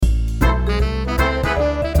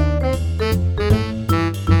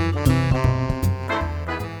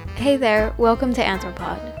Hey there, welcome to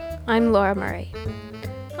Anthropod. I'm Laura Murray.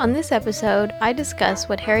 On this episode, I discuss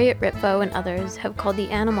what Harriet Ritvo and others have called the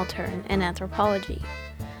animal turn in anthropology.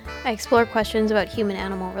 I explore questions about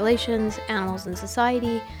human-animal relations, animals in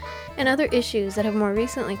society, and other issues that have more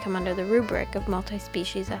recently come under the rubric of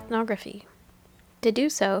multi-species ethnography. To do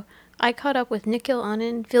so, I caught up with Nikhil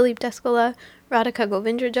Anand, Philippe Descola, Radhika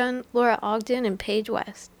Govindrajan, Laura Ogden, and Paige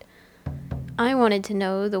West. I wanted to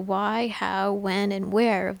know the why, how, when, and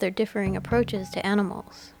where of their differing approaches to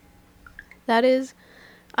animals. That is,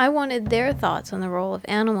 I wanted their thoughts on the role of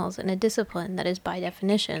animals in a discipline that is by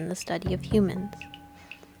definition the study of humans.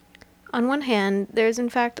 On one hand, there is in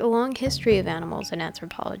fact a long history of animals in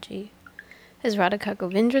anthropology. As Radhika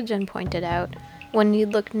Govindrajan pointed out, one need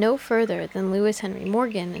look no further than Lewis Henry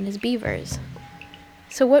Morgan and his beavers.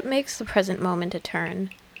 So what makes the present moment a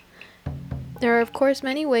turn? There are of course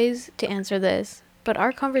many ways to answer this, but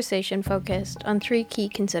our conversation focused on three key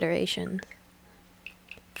considerations.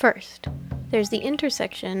 First, there's the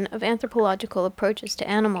intersection of anthropological approaches to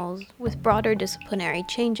animals with broader disciplinary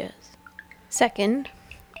changes. Second,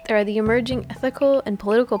 there are the emerging ethical and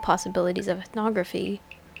political possibilities of ethnography.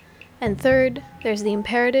 And third, there's the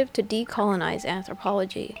imperative to decolonize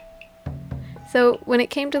anthropology. So, when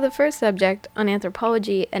it came to the first subject on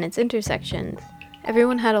anthropology and its intersections,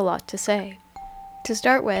 everyone had a lot to say. To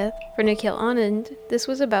start with, for Nikhil Anand, this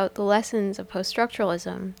was about the lessons of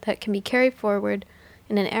post-structuralism that can be carried forward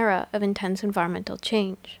in an era of intense environmental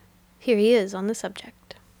change. Here he is on the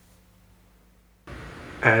subject.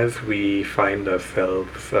 As we find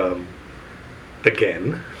ourselves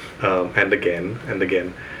again and again and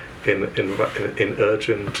again in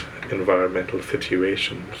urgent environmental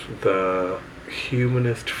situations, the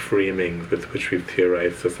humanist framing with which we've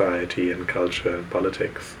theorized society and culture and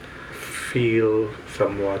politics feel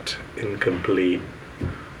somewhat incomplete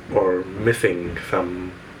or missing some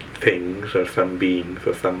things or some beings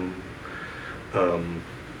or some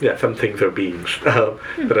things or beings that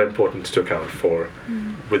are important to account for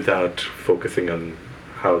without focusing on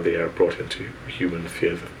how they are brought into human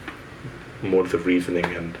spheres of modes of reasoning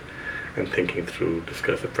and thinking through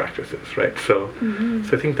discursive practices, right? So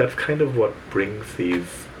I think that's kind of what brings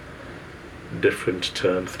these different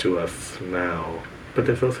turns to us now. But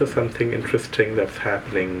there's also something interesting that's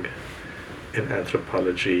happening in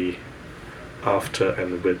anthropology after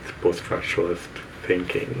and with post-structuralist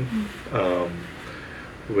thinking,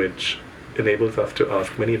 which enables us to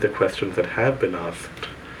ask many of the questions that have been asked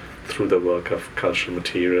through the work of cultural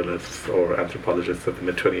materialists or anthropologists of the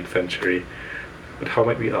mid-20th century. But how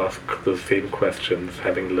might we ask those same questions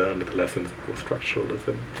having learned the lessons of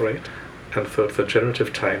post-structuralism, right? And so it's a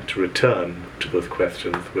generative time to return to those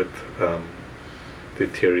questions with the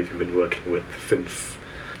theories we've been working with since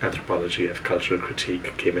anthropology as cultural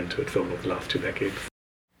critique came into its own over the last 2 decades.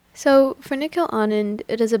 So, for Nikhil Anand,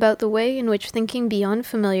 it is about the way in which thinking beyond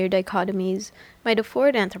familiar dichotomies might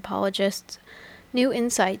afford anthropologists new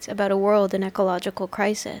insights about a world in ecological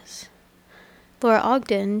crisis. Laura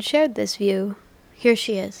Ogden shared this view. Here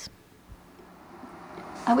she is.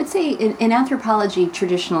 I would say in anthropology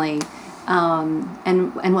traditionally,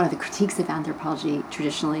 and one of the critiques of anthropology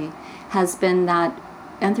traditionally has been that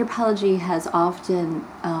anthropology has often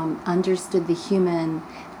understood the human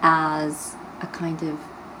as a kind of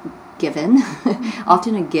given,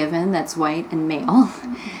 often a given that's white and male,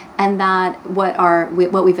 and that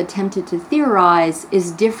what we've attempted to theorize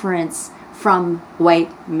is difference from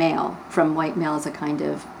white male as a kind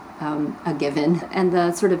of a given, and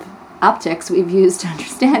the sort of optics we've used to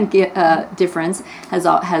understand difference has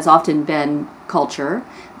often been culture,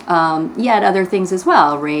 yet other things as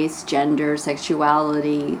well, race, gender,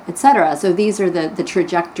 sexuality, etc. So these are the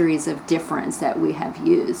trajectories of difference that we have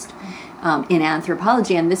used in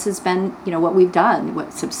anthropology, and this has been, what we've done,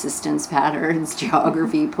 what subsistence patterns,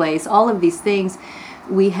 geography, place, all of these things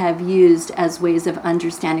we have used as ways of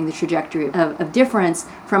understanding the trajectory of difference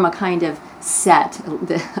from a kind of set,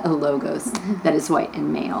 a logos that is white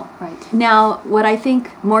and male. Right. Now, what I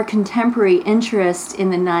think more contemporary interest in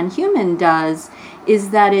the non-human does is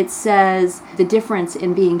that it says the difference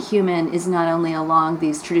in being human is not only along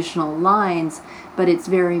these traditional lines, but it's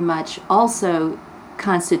very much also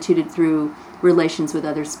constituted through relations with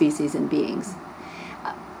other species and beings.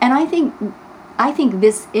 And I think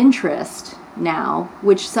this interest now,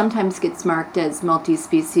 which sometimes gets marked as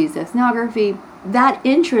multi-species ethnography, that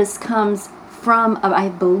interest comes from, I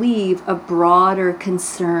believe, a broader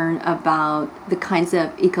concern about the kinds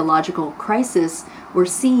of ecological crisis we're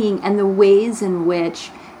seeing and the ways in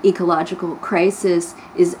which ecological crisis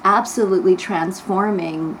is absolutely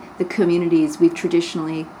transforming the communities we've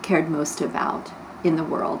traditionally cared most about in the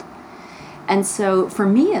world. And so, for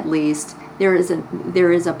me at least, there is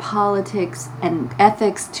a politics and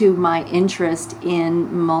ethics to my interest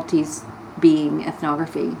in multi-being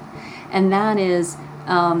ethnography, and that is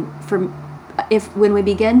when we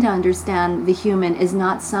begin to understand the human is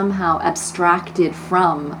not somehow abstracted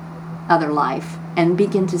from other life, and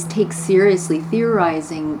begin to take seriously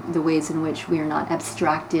theorizing the ways in which we are not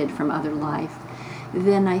abstracted from other life,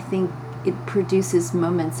 then I think it produces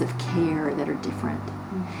moments of care that are different.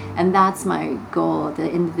 And that's my goal at the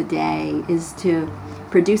end of the day, is to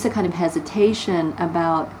produce a kind of hesitation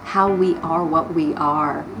about how we are what we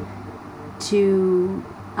are, to,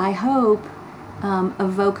 I hope,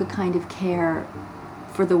 evoke a kind of care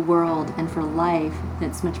for the world and for life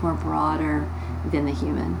that's much more broader than the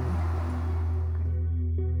human.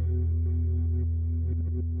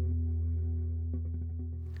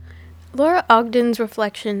 Laura Ogden's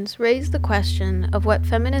reflections raise the question of what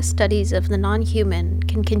feminist studies of the non-human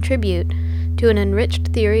can contribute to an enriched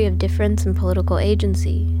theory of difference and political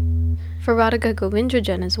agency. For Radhika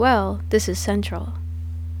Govindrajan as well, this is central.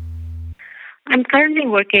 I'm currently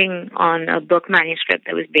working on a book manuscript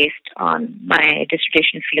that was based on my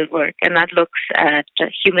dissertation fieldwork, and that looks at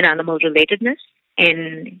human-animal relatedness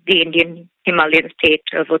in the Indian Himalayan state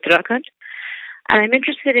of Uttarakhand. And I'm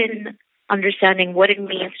interested in understanding what it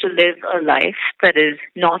means to live a life that is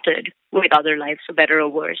knotted with other lives, for better or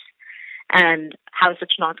worse, and how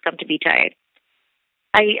such knots come to be tied.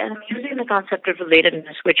 I am using the concept of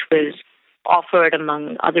relatedness, which was offered,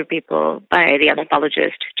 among other people, by the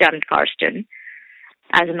anthropologist Janet Karsten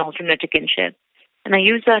as an alternate to kinship. And I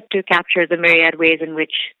use that to capture the myriad ways in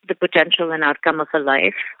which the potential and outcome of a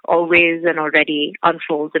life always and already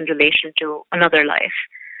unfolds in relation to another life.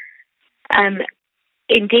 And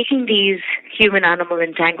in taking these human-animal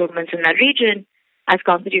entanglements in that region as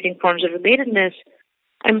constituting forms of relatedness,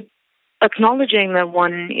 I'm acknowledging that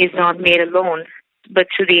one is not made alone, but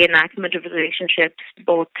through the enactment of relationships,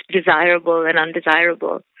 both desirable and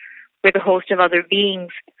undesirable, with a host of other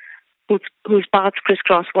beings whose paths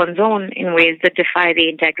crisscross one's own in ways that defy the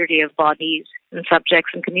integrity of bodies and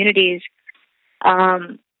subjects and communities.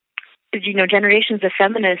 Generations of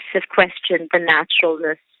feminists have questioned the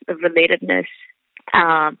naturalness of relatedness,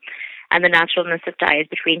 and the naturalness of ties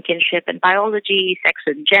between kinship and biology, sex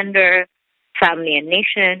and gender, family and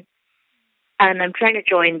nation. And I'm trying to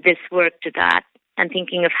join this work to that, and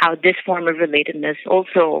thinking of how this form of relatedness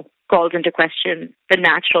also calls into question the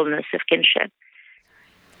naturalness of kinship.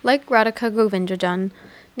 Like Radhika Govindrajan,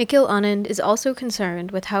 Nikhil Anand is also concerned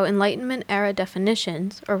with how Enlightenment-era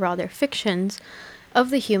definitions, or rather fictions, of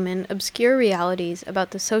the human obscure realities about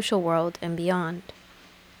the social world and beyond.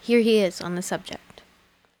 Here he is on the subject.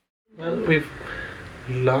 Well, we've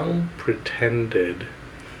long pretended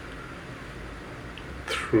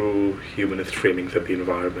through humanist framings of the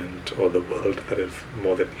environment or the world that is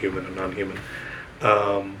more than human or non-human,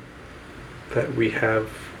 that we have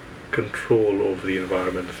control over the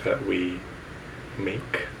environments that we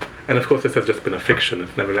make. And of course this has just been a fiction,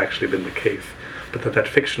 it's never actually been the case, but that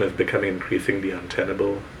fiction is becoming increasingly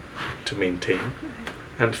untenable to maintain.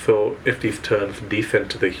 And so if these terms descend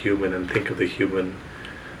to the human and think of the human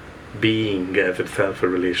being as itself a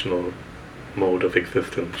relational mode of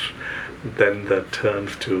existence, then the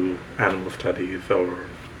terms to animal studies or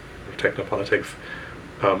technopolitics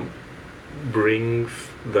brings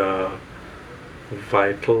the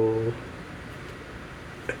vital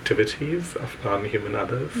activities of non-human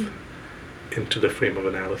others into the frame of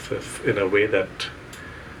analysis in a way that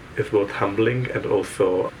is both humbling and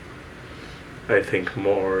also, I think,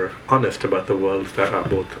 more honest about the worlds that are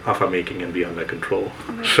both of our making and beyond our control.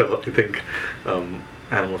 So I think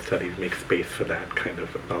animal studies make space for that kind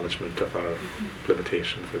of acknowledgement of our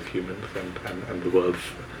limitations as humans and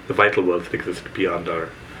the vital worlds that exist beyond our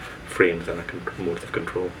frames and our modes of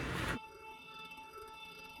control.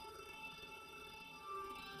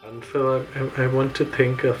 And so I want to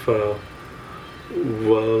think of a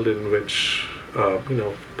world in which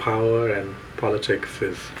power and politics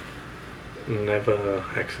is never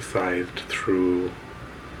exercised through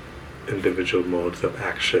individual modes of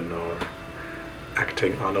action or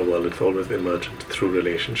acting on a world. It's always emergent through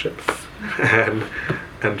relationships, and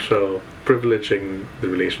so privileging the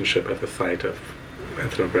relationship as a site of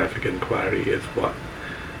ethnographic inquiry is what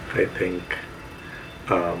I think.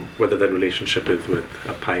 Whether that relationship is with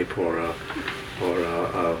a pipe or a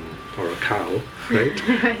cow, right?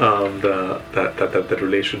 That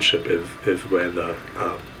relationship is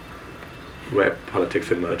where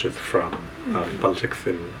politics emerges from. Politics,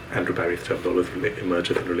 in Andrew Barry's terms, always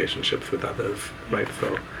emerges in relationships with others, right?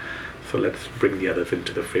 So let's bring the others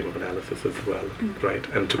into the frame of analysis as well, right?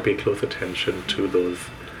 And to pay close attention to those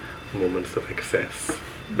moments of excess,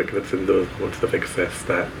 because it's in those moments of excess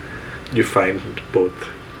that you find both,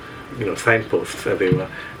 signposts, as they were,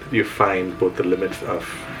 you find both the limits of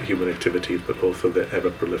human activities, but also the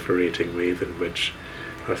ever-proliferating ways in which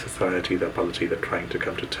our societies, our polities are trying to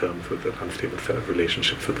come to terms with an unstable set of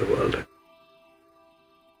relationships with the world.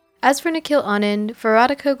 As for Nikhil Anand, for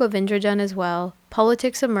Radhika Govindrajan as well,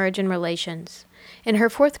 politics emerge in relations. In her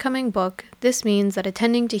forthcoming book, this means that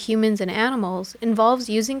attending to humans and animals involves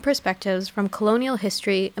using perspectives from colonial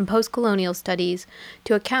history and post-colonial studies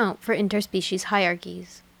to account for interspecies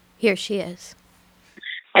hierarchies. Here she is.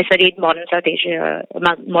 I studied modern South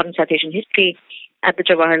Asian history at the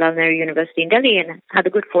Jawaharlal Nehru University in Delhi, and had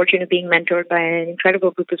the good fortune of being mentored by an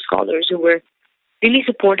incredible group of scholars who were really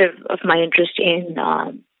supportive of my interest in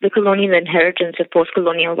the colonial inheritance of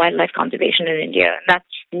post-colonial wildlife conservation in India. And that's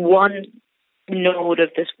one node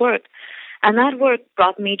of this work. And that work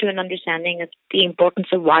brought me to an understanding of the importance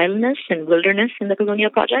of wildness and wilderness in the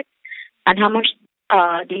colonial project, and how much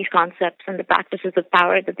these concepts and the practices of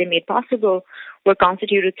power that they made possible were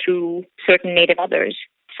constituted through certain native others.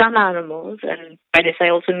 Some animals, and by this I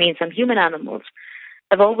also mean some human animals,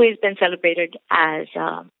 have always been celebrated as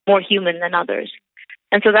more human than others.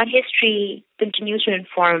 And so that history continues to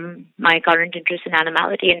inform my current interest in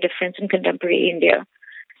animality and difference in contemporary India,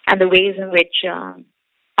 and the ways in which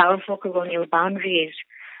powerful colonial boundaries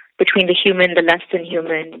between the human, the less than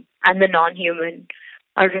human, and the non-human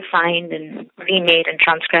are refined and remade and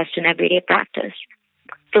transgressed in everyday practice.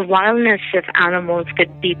 The wildness of animals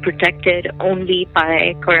could be protected only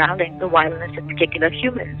by corralling the wildness of particular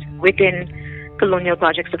humans within colonial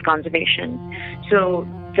projects of conservation. So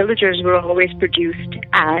villagers were always produced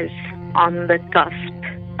as on the cusp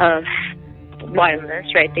of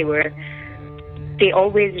wildness, right? They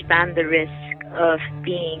always ran the risk of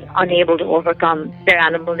being unable to overcome their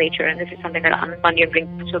animal nature, and this is something that Anand Pandian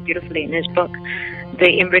brings so beautifully in his book,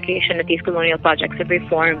 the imbrication of these colonial projects of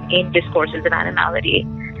reform in discourses of animality.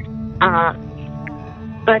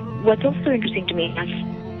 But what's also interesting to me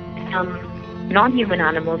is non-human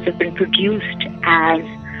animals have been produced as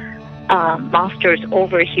masters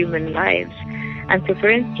over human lives. And so, for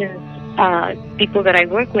instance, people that I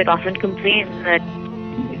work with often complain that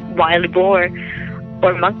wild boar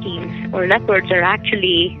or monkeys or leopards are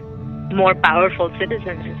actually more powerful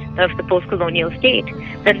citizens of the post-colonial state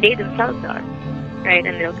than they themselves are, right?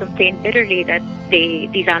 And they'll complain bitterly that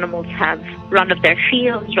these animals have run of their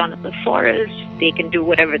fields, run of the forests, they can do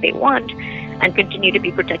whatever they want and continue to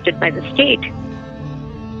be protected by the state,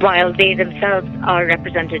 while they themselves are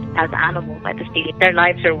represented as animals by the state. Their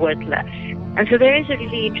lives are worthless. And so there is a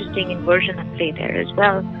really interesting inversion at play there as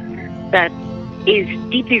well that is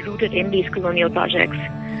deeply rooted in these colonial projects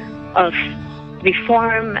of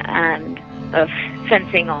reform and of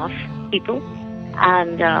fencing off people.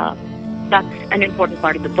 And that's an important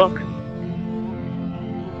part of the book.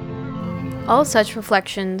 All such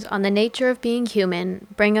reflections on the nature of being human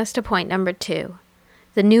bring us to point number 2,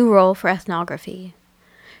 the new role for ethnography.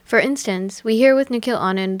 For instance, we hear with Nikhil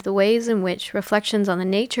Anand the ways in which reflections on the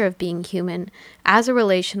nature of being human as a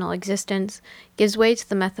relational existence gives way to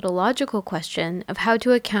the methodological question of how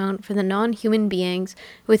to account for the non-human beings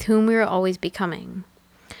with whom we are always becoming.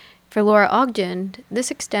 For Laura Ogden, this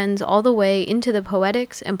extends all the way into the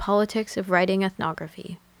poetics and politics of writing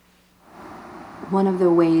ethnography. One of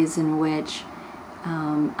the ways in which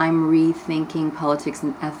I'm rethinking politics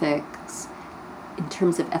and ethics in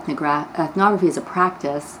terms of ethnography as a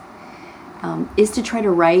practice is to try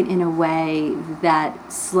to write in a way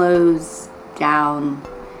that slows down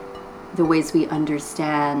the ways we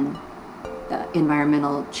understand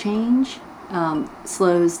environmental change,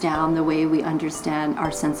 slows down the way we understand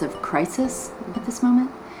our sense of crisis at this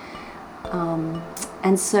moment.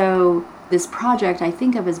 And so this project I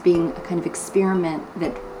think of as being a kind of experiment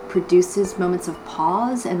that produces moments of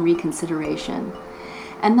pause and reconsideration.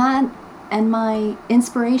 And my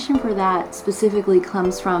inspiration for that specifically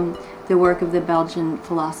comes from the work of the Belgian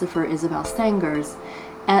philosopher Isabel Stengers,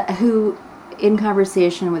 who, in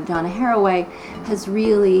conversation with Donna Haraway, has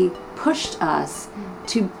really pushed us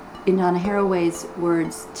to, in Donna Haraway's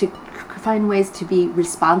words, to find ways to be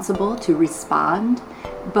responsible, to respond,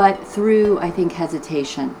 but through, I think,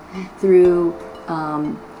 hesitation, through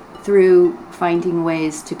finding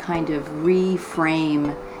ways to kind of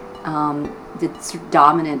reframe the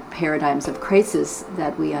dominant paradigms of crisis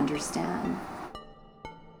that we understand.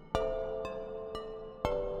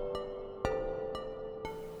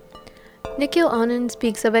 Nikhil Anand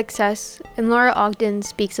speaks of excess, and Laura Ogden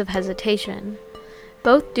speaks of hesitation.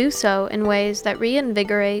 Both do so in ways that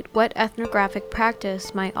reinvigorate what ethnographic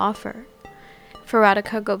practice might offer. For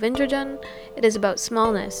Radhika Govindrajan, it is about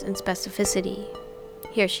smallness and specificity.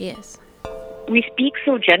 Here she is. We speak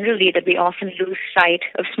so generally that we often lose sight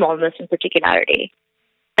of smallness and particularity.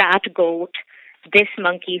 That goat, this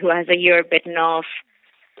monkey who has a ear bitten off,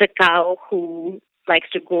 the cow who likes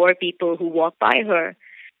to gore people who walk by her.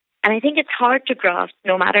 And I think it's hard to grasp,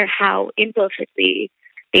 no matter how imperfectly,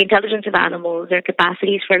 the intelligence of animals, their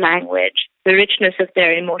capacities for language, the richness of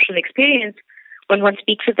their emotional experience, when one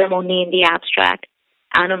speaks of them only in the abstract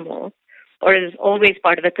animal, or is always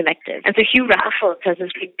part of a collective. And so Hugh Raffles has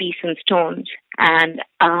this great piece in Stones, and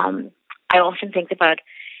I often think about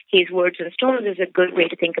his words in Stones as a good way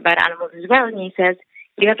to think about animals as well. And he says,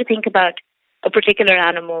 you have to think about a particular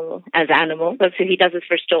animal as animal. So he does this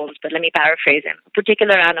for Stones, but let me paraphrase him. A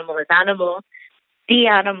particular animal as animal, the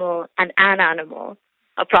animal, and an animal,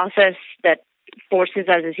 a process that forces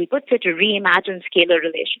us, as he puts it, to reimagine scalar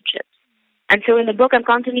relationships. And so in the book, I'm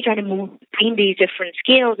constantly trying to move between these different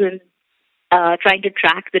scales and trying to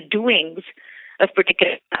track the doings of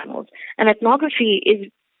particular animals. And ethnography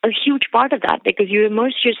is a huge part of that, because you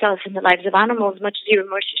immerse yourself in the lives of animals much as you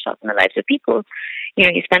immerse yourself in the lives of people. You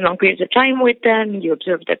know, you spend long periods of time with them, you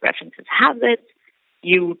observe their preferences, habits,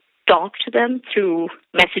 you talk to them through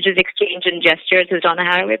messages exchanged and gestures, as Donna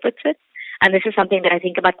Haraway puts it. And this is something that I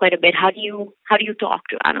think about quite a bit. How do you talk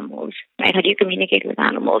to animals, right? How do you communicate with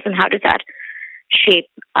animals, and how does that shape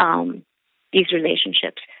these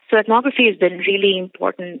relationships? So ethnography has been really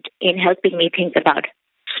important in helping me think about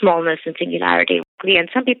smallness and singularity. And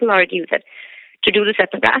some people argue that to do this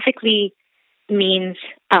ethnographically means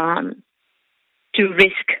to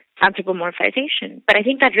risk anthropomorphization. But I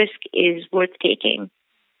think that risk is worth taking.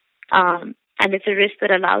 And it's a risk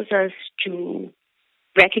that allows us to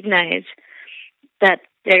recognize that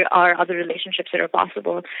there are other relationships that are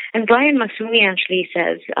possible. And Brian Massumi actually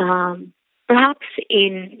says, perhaps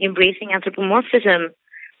in embracing anthropomorphism,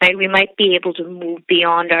 right, we might be able to move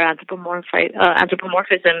beyond our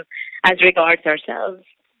anthropomorphism as regards ourselves.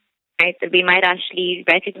 Right? That we might actually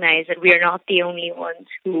recognize that we are not the only ones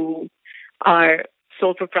who are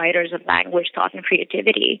sole proprietors of language, thought, and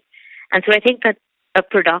creativity. And so I think that a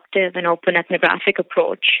productive and open ethnographic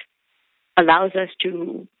approach allows us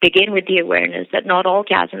to begin with the awareness that not all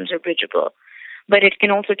chasms are bridgeable, but it can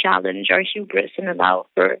also challenge our hubris and allow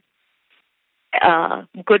for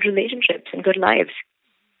good relationships and good lives.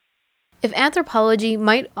 If anthropology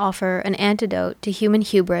might offer an antidote to human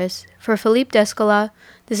hubris, for Philippe Descola,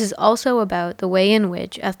 this is also about the way in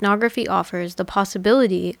which ethnography offers the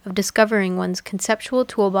possibility of discovering one's conceptual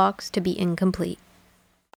toolbox to be incomplete.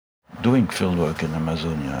 Doing fieldwork in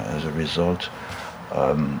Amazonia, as a result,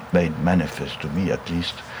 made manifest to me, at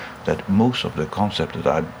least, that most of the concepts that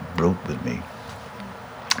I brought with me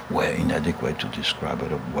were inadequate to describe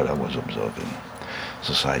what I was observing.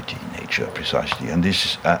 Society, nature, precisely. And this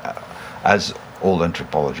is, as all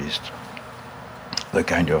anthropologists, the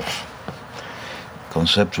kind of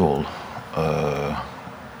conceptual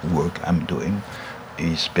work I'm doing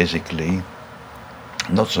is basically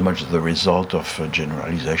not so much the result of a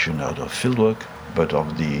generalization out of fieldwork, but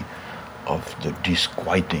of the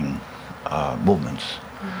disquieting movements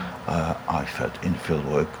I felt in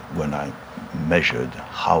fieldwork when I measured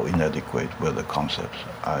how inadequate were the concepts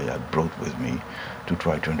I had brought with me to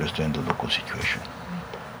try to understand the local situation.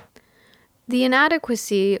 The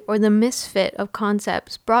inadequacy or the misfit of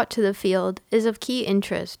concepts brought to the field is of key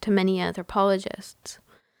interest to many anthropologists.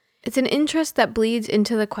 It's an interest that bleeds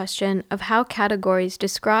into the question of how categories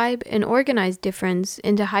describe and organize difference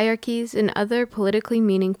into hierarchies and other politically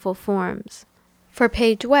meaningful forms. For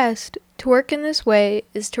Paige West, to work in this way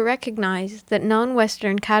is to recognize that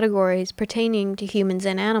non-Western categories pertaining to humans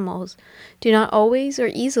and animals do not always or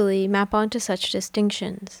easily map onto such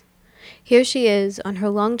distinctions. Here she is on her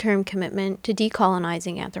long-term commitment to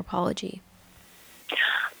decolonizing anthropology.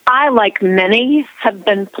 I, like many, have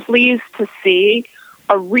been pleased to see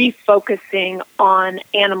a refocusing on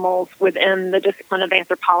animals within the discipline of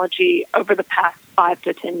anthropology over the past 5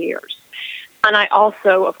 to 10 years. And I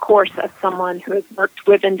also, of course, as someone who has worked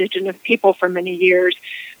with Indigenous people for many years,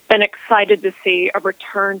 been excited to see a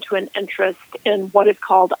return to an interest in what is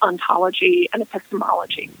called ontology and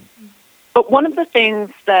epistemology. But one of the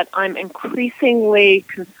things that I'm increasingly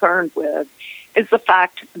concerned with is the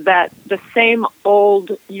fact that the same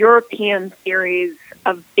old European theories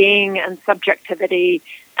of being and subjectivity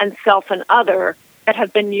and self and other that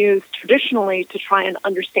have been used traditionally to try and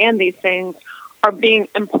understand these things are being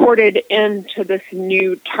imported into this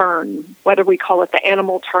new turn, whether we call it the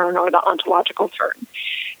animal turn or the ontological turn.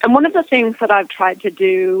 And one of the things that I've tried to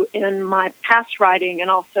do in my past writing and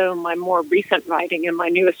also my more recent writing in my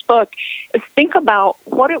newest book is think about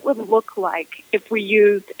what it would look like if we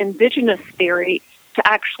used indigenous theory to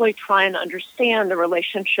actually try and understand the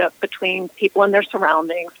relationship between people and their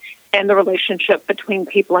surroundings and the relationship between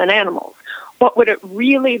people and animals. What would it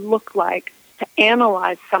really look like to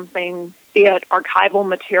analyze something, be it archival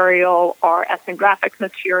material or ethnographic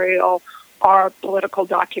material or political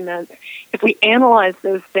documents, if we analyze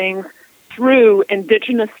those things through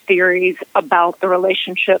indigenous theories about the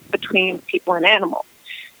relationship between people and animals?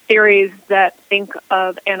 Theories that think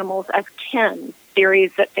of animals as kin,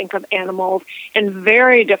 theories that think of animals in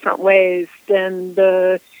very different ways than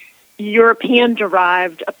the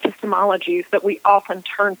European-derived epistemologies that we often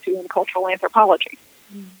turn to in cultural anthropology.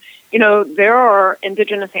 You know, there are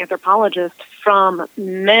indigenous anthropologists from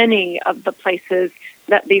many of the places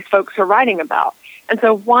that these folks are writing about. And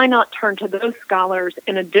so why not turn to those scholars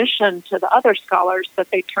in addition to the other scholars that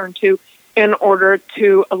they turn to in order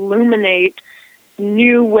to illuminate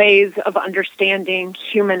new ways of understanding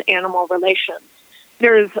human-animal relations?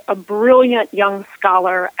 There's a brilliant young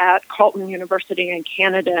scholar at Carleton University in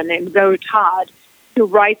Canada named Zoe Todd who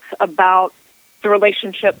writes about the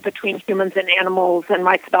relationship between humans and animals and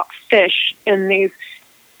writes about fish in these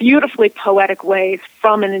beautifully poetic ways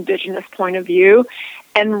from an indigenous point of view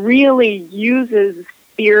and really uses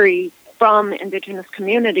theory from indigenous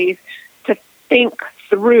communities to think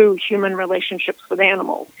through human relationships with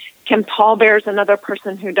animals. Kim Tallbear's another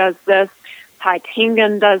person who does this. Tai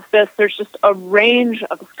Tingan does this. There's just a range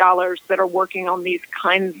of scholars that are working on these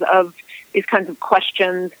kinds of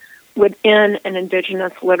questions within an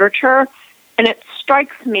indigenous literature. And it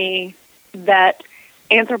strikes me that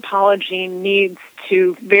anthropology needs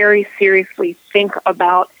to very seriously think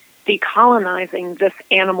about decolonizing this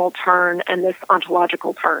animal turn and this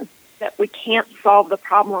ontological turn, that we can't solve the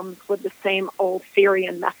problems with the same old theory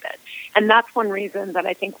and method. And that's one reason that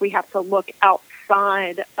I think we have to look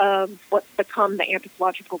outside of what's become the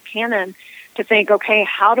anthropological canon to think, okay,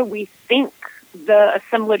 how do we think the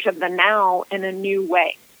assemblage of the now in a new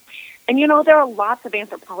way? And, you know, there are lots of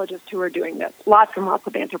anthropologists who are doing this, lots and lots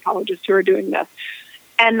of anthropologists who are doing this.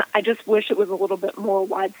 And I just wish it was a little bit more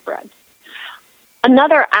widespread.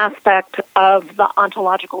 Another aspect of the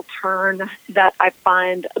ontological turn that I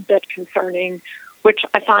find a bit concerning, which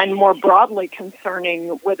I find more broadly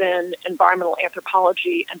concerning within environmental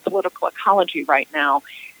anthropology and political ecology right now,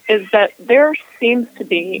 is that there seems to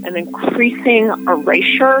be an increasing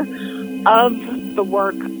erasure of the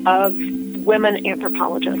work of women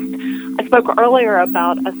anthropologists. I spoke earlier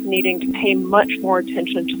about us needing to pay much more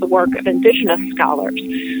attention to the work of indigenous scholars.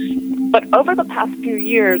 But over the past few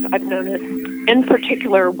years, I've noticed, in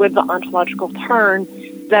particular with the ontological turn,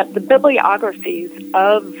 that the bibliographies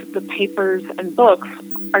of the papers and books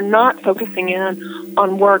are not focusing in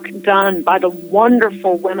on work done by the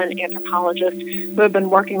wonderful women anthropologists who have been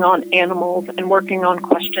working on animals and working on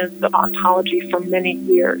questions of ontology for many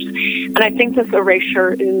years. And I think this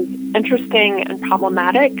erasure is interesting and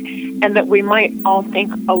problematic, and that we might all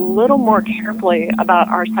think a little more carefully about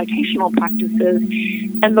our citational practices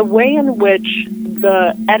and the way in which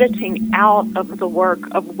the editing out of the work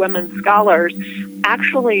of women scholars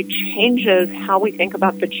actually changes how we think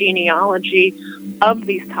about the genealogy of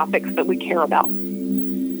these topics that we care about.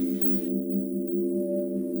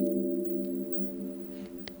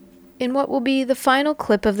 In what will be the final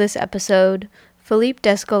clip of this episode, Philippe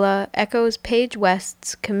Descola echoes Paige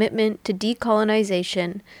West's commitment to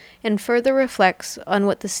decolonization and further reflects on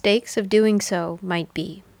what the stakes of doing so might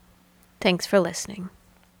be. Thanks for listening.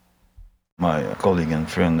 My colleague and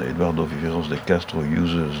friend Eduardo Viveros de Castro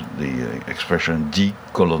uses the expression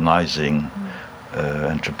decolonizing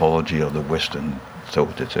anthropology of the Western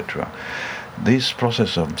thought, etc. This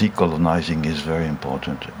process of decolonizing is very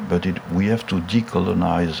important, but we have to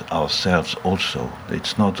decolonize ourselves also.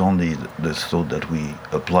 It's not only the thought that we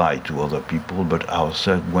apply to other people, but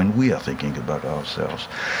ourselves when we are thinking about ourselves.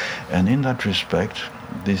 And in that respect,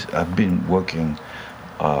 I've been working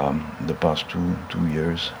the past two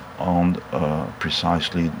years on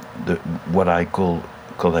precisely what I call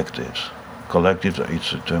collectives. Collectives,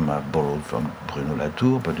 it's a term I've borrowed from Bruno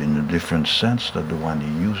Latour, but in a different sense than the one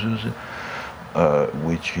he uses,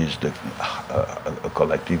 which is a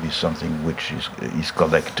collective is something which is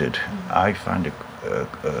collected. I find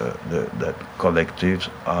that collectives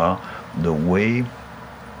are the way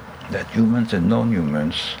that humans and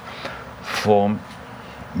non-humans form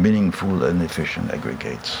meaningful and efficient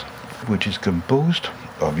aggregates, which is composed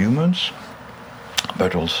of humans,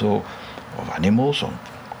 but also of animals, of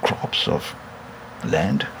crops, of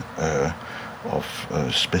land, of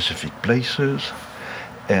specific places,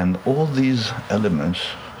 And all these elements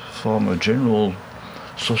form a general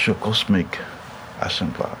socio-cosmic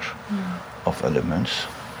assemblage of elements.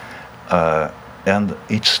 And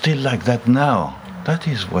it's still like that now. That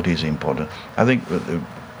is what is important. I think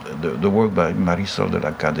the work by Marisol de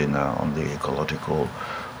la Cadena on the ecological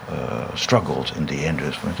struggles in the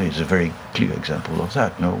Andes is a very clear example of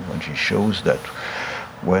that. No, when she shows that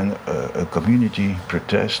when a community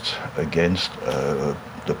protests against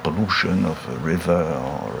the pollution of a river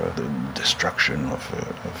or the destruction of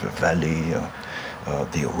a valley,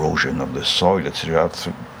 the erosion of the soil, etc.,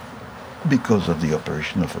 because of the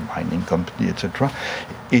operation of a mining company, etc.,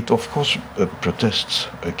 it of course protests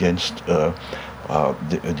against the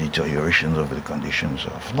deterioration of the conditions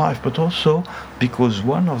of life, but also because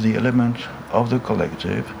one of the elements of the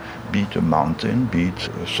collective, be it a mountain, be it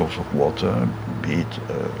a source of water, be it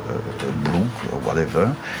a brook or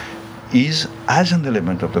whatever, is, as an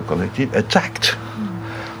element of the collective, attacked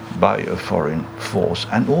by a foreign force,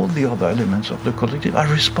 and all the other elements of the collective are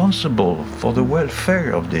responsible for the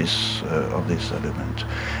welfare of this element.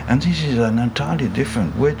 And this is an entirely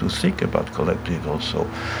different way to think about collective also.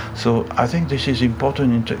 So I think this is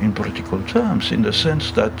important in political terms, in the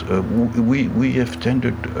sense that we have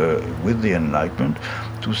tended with the Enlightenment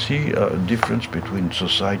to see a difference between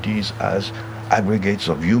societies as aggregates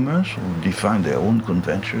of humans who define their own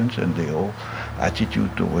conventions and their own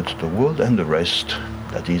attitude towards the world, and the rest,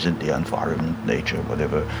 that is in the environment, nature,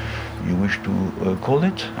 whatever you wish to call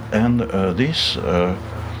it. And this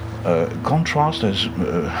contrast has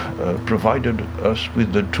provided us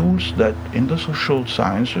with the tools that in the social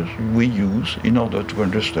sciences we use in order to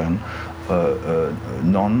understand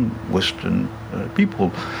non-Western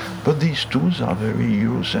people. But these tools are very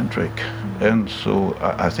Eurocentric. And so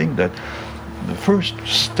I think that the first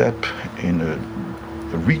step in a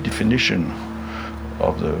redefinition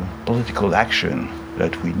of the political action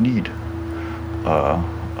that we need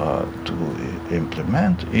to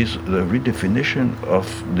implement is the redefinition of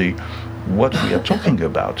what we are talking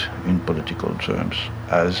about in political terms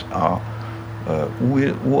as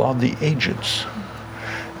who are the agents.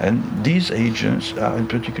 And these agents are in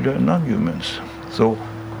particular non-humans. So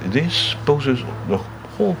this poses the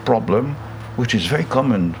whole problem, which is very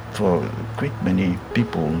common for a great many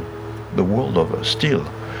people the world over still.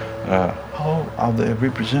 How are they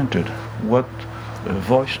represented? What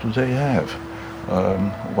voice do they have?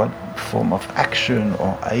 What form of action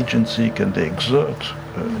or agency can they exert,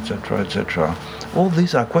 etc., etc. All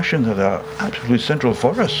these are questions that are absolutely central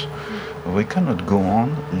for us. We cannot go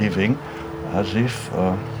on living as if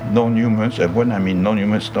non-humans, and when I mean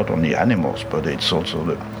non-humans, not only animals, but it's also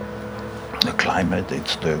the climate,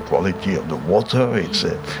 it's the quality of the water, it's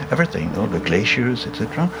everything, the glaciers,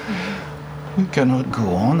 etc. We cannot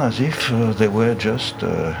go on as if they were just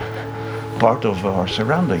part of our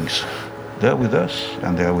surroundings. They're with us,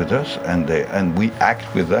 and they're with us, and we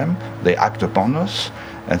act with them, they act upon us,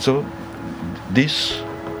 and so this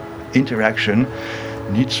interaction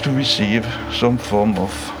needs to receive some form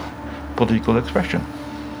of political expression.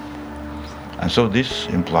 And so this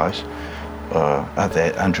implies that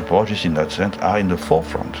the anthropologists in that sense are in the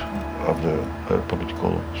forefront of the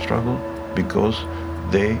political struggle, because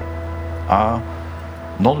they are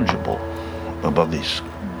knowledgeable about these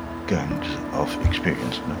kinds of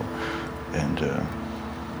experience now. And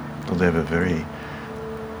so they have a very,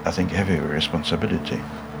 I think, heavy responsibility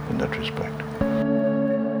in that respect.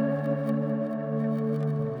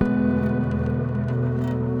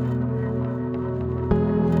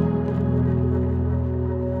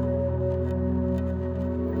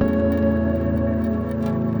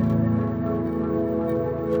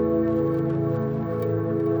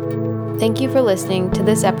 Thank you for listening to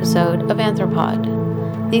this episode of Anthropod.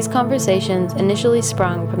 These conversations initially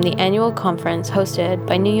sprung from the annual conference hosted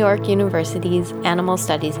by New York University's Animal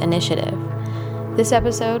Studies Initiative. This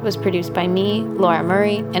episode was produced by me, Laura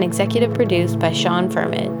Murray, and executive produced by Sean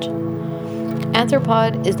Firmage.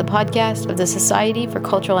 Anthropod is the podcast of the Society for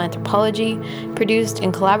Cultural Anthropology, produced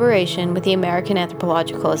in collaboration with the American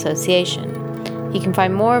Anthropological Association. You can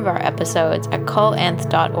find more of our episodes at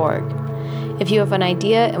cullanth.org. If you have an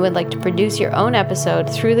idea and would like to produce your own episode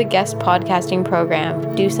through the guest podcasting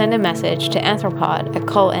program, do send a message to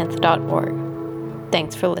anthropod@cullanth.org.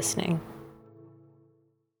 Thanks for listening.